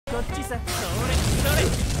っちさ、それそれ。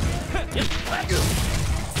やっ、そ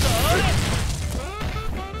れ。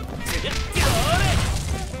やっ、そ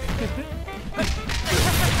れ。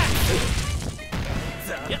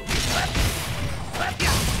やっ、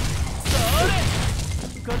それ。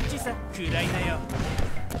こっちさ、くらいなよ。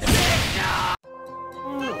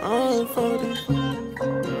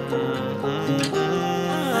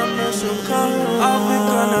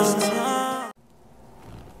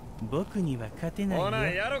僕には勝てないよ。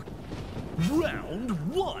Round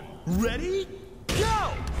 1 Ready Go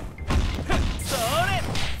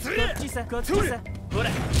それこっちさこっちさほら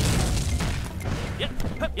やっ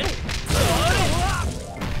やっそれ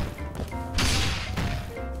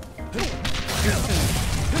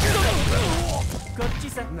こっち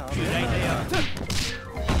さくらいだよそれ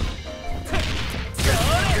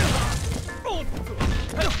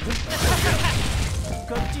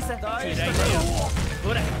こっちさくらいだよ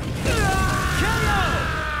ほら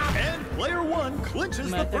And player 1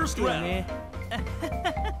 clinches the first round.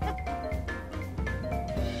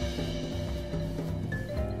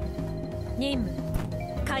 任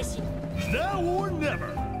務開始 Now or never.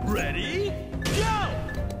 Ready? Go!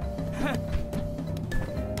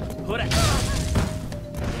 ほらま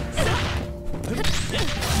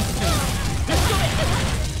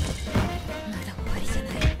だ終わりじゃな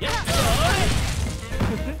いやっそ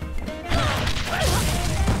れ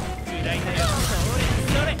くらいだよそ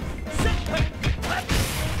れそ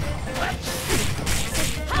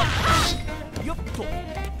れよっとそれ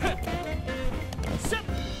そ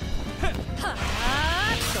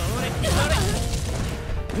れ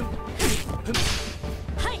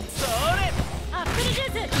はいそれアップルジュ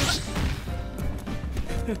ース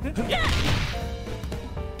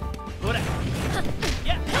ほら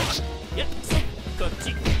ややこっち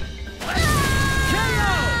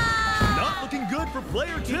Not looking good for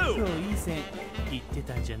player 結構 2. いい線いって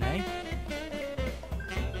たんじゃない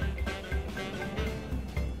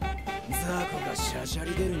ザコがシャシャ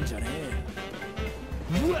リ出るんじゃねえ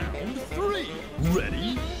Round 3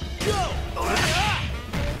 Ready? Go!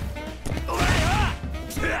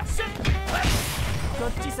 こ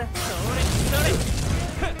っちさそれそれ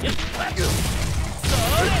やっそ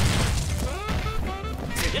れ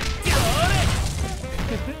やっそ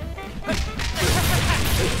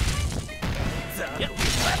れやっ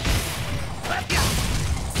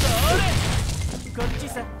それこっち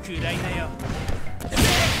さくらいなよ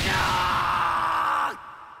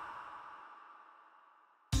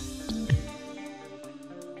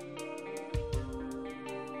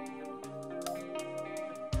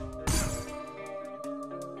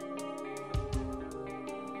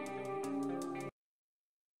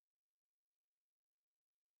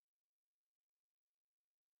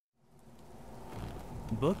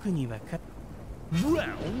僕には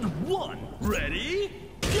Round 1 Ready?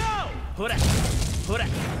 Go! ほらほらそれ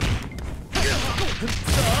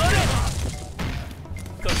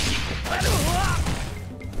こっち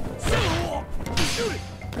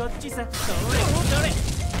こっちさそれそれ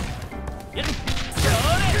やっ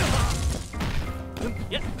それ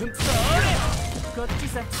やっそれこっち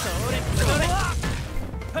さそれそれそれ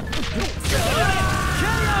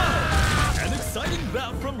An exciting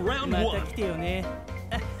bout from round また 1. 来てよね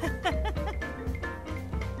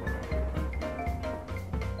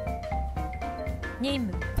任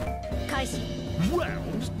務開始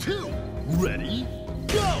Round 2 Ready?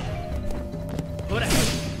 Go! ほら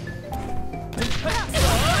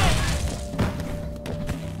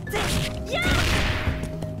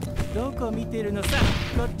どこ見てるのさ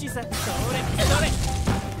こっちさそれそれそれ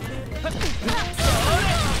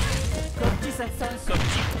こっちさこ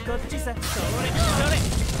っちさそれそ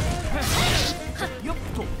れよっ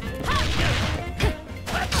と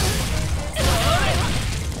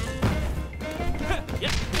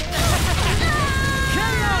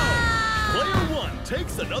Player 1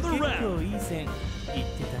 takes another 結 round. 構いい線いっ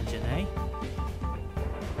てたんじゃない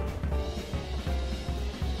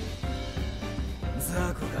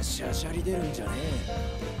ザコがシャシャリ出るんじゃねえ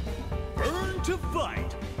Burn to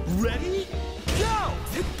fight. Ready? Go!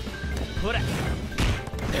 ほらやっ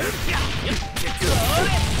それ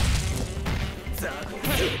ザコ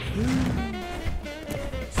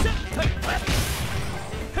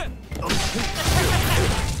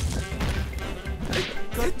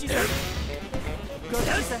こっちさこっ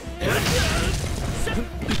ちさ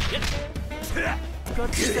こっ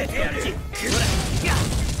ちさこっち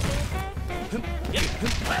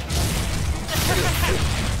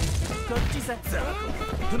ほらこっちさ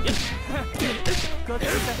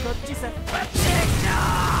こっちさこっち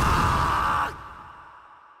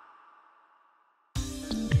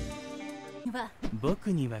さ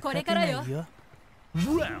僕には勝てないよ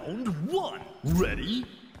Round 1. Ready?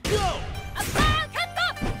 Go! アッパーカッ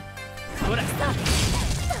トほら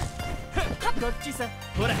こっちさ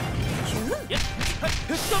ほらキュンやっ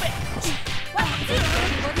吹っ飛べワンツー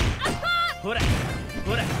ボディアッパほら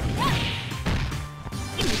ほらー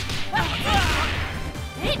ワンツー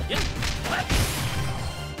えいやっ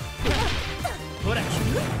ほらそれ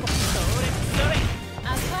それアッ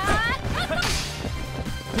パーカット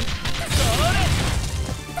それ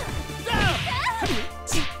ダウン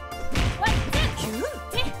ワンツーキュン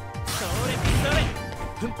てそれそれ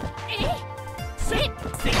えいせっ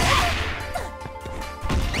せっ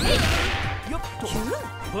よっとキュン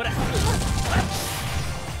ほらそれ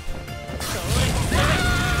それ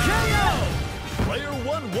KO! Player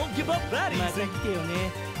 1 won't give up that また easy. 来てよ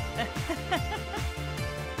ね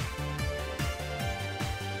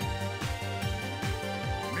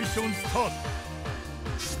Mission start.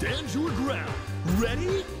 Stand your ground.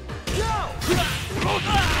 Ready? Go!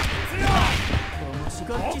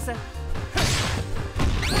 こっちさ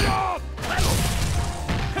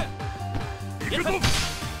行くぞ！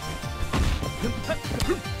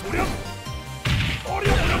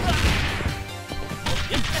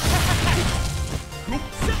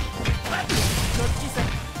こっちさ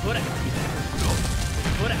ほら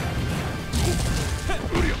ほら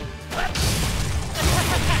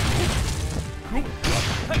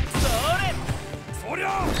そりゃ！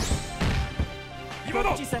今だ！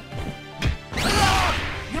こっちさ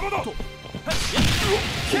今だ！KO!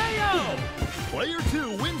 Player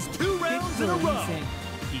 2 wins 2 rounds in a 結構いい row. 線いって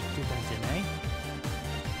たんじゃない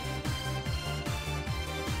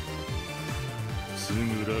すぐ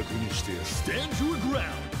楽にして Stand your ground.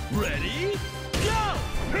 Ready? Go!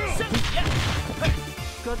 やっ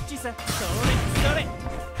こっちさそれそれ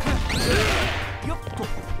よっと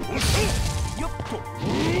よっと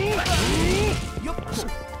よっと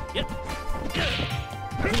やっ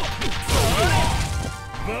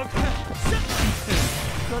バカ！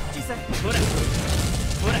こっちさほら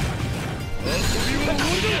ほら遊びは終わ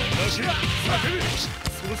りだ！走れ！叫べ！そ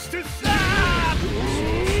して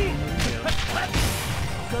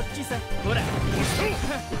こっちさほら押した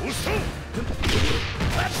押した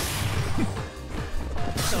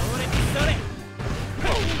それそれ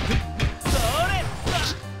それ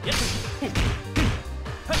やっ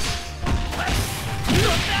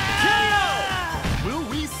Will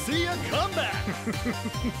we see a comeback?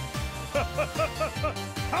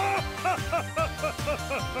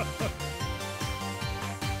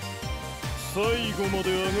 最後ま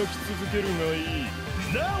であがき続けるがいい。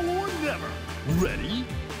Now or never. Ready?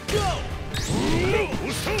 Go!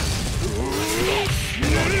 押した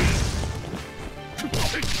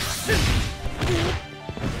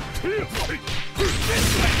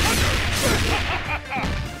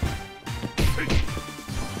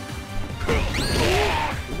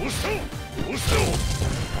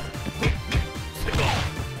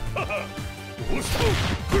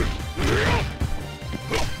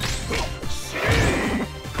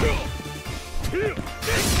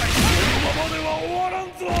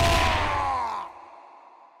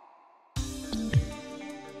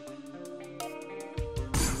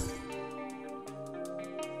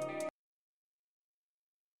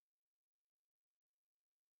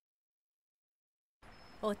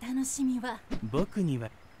お楽しみは僕には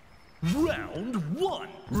Round 1.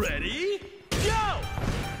 Ready? Go!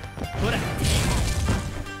 ほら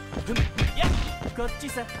やっこっち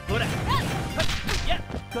さほらやっ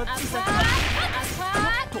こっちさアッパ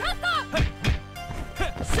ーカット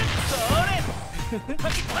それ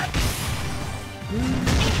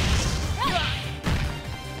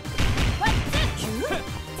ワンツーキュンワン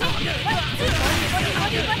ツーボディボディ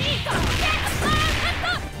ボディボディアッパーカッ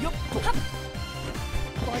トよっと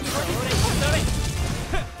ボディボディ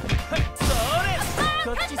それ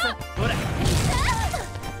こっちさほら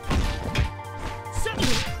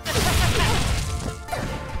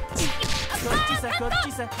こっちさこっ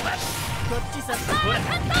ちさこっちさほらアッ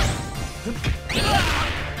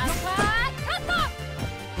パーカット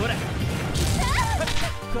ほら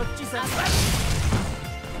こっちさそ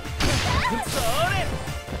れ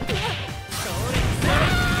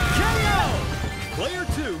KO! Player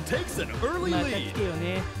 2 takes an early また来 lead. てよ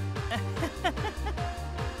ね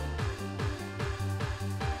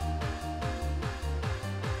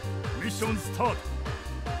Mission start.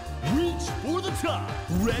 Reach for the top.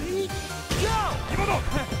 Ready? Go! 今だ！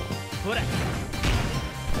ほら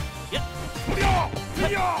やっとりゃ！と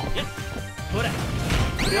りゃ！やっほら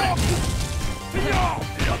とりゃ！とりゃ！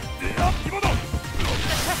今だ！と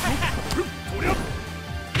りゃ！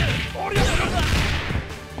とりゃ！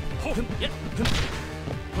やっ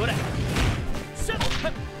ほらしゃっ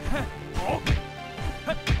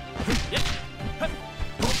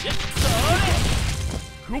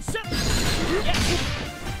っちさ。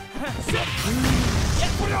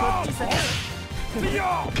それ。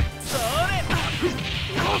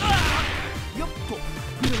よっと。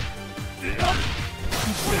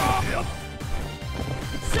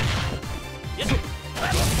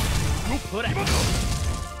ほら。それ。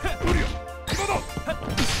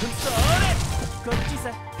こっちさ。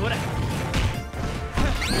ほら。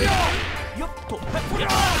よっと。よ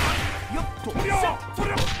っと。それ。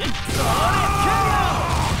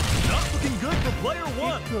Not looking good for player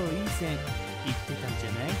one. 結構いい線いってたんじゃ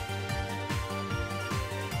ない？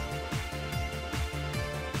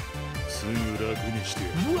すぐ楽にして。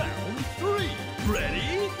Round 3.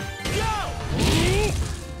 Ready? Go!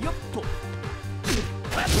 よっと。遊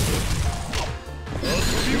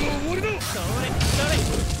びは終わりだ。それ。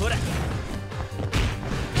ほら。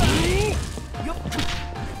よっと。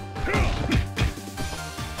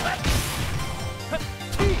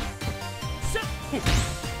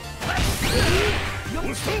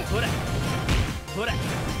ほら。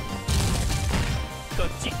こっ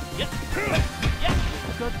ち。や。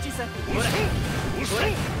こっちさ。ほら。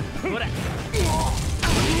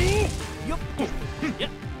よっと。や。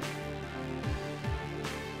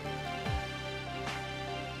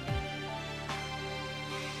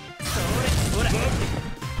それ。ほら。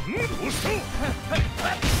押した。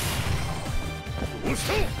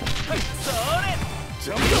それ。ジ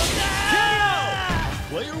ャンプ。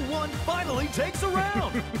Player one finally takes a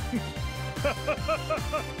round.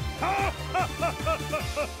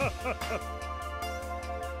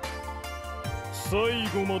 最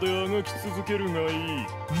後まであがき続けるがいい。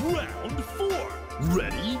Round 4.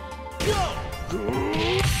 Ready? Go!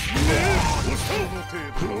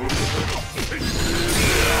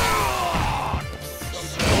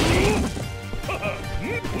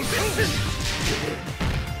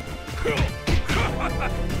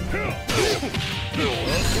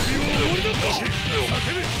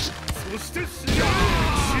 そして死ぬ。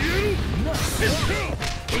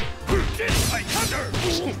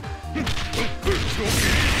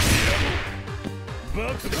バ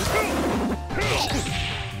ックでこ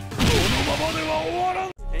のままでは終わらん。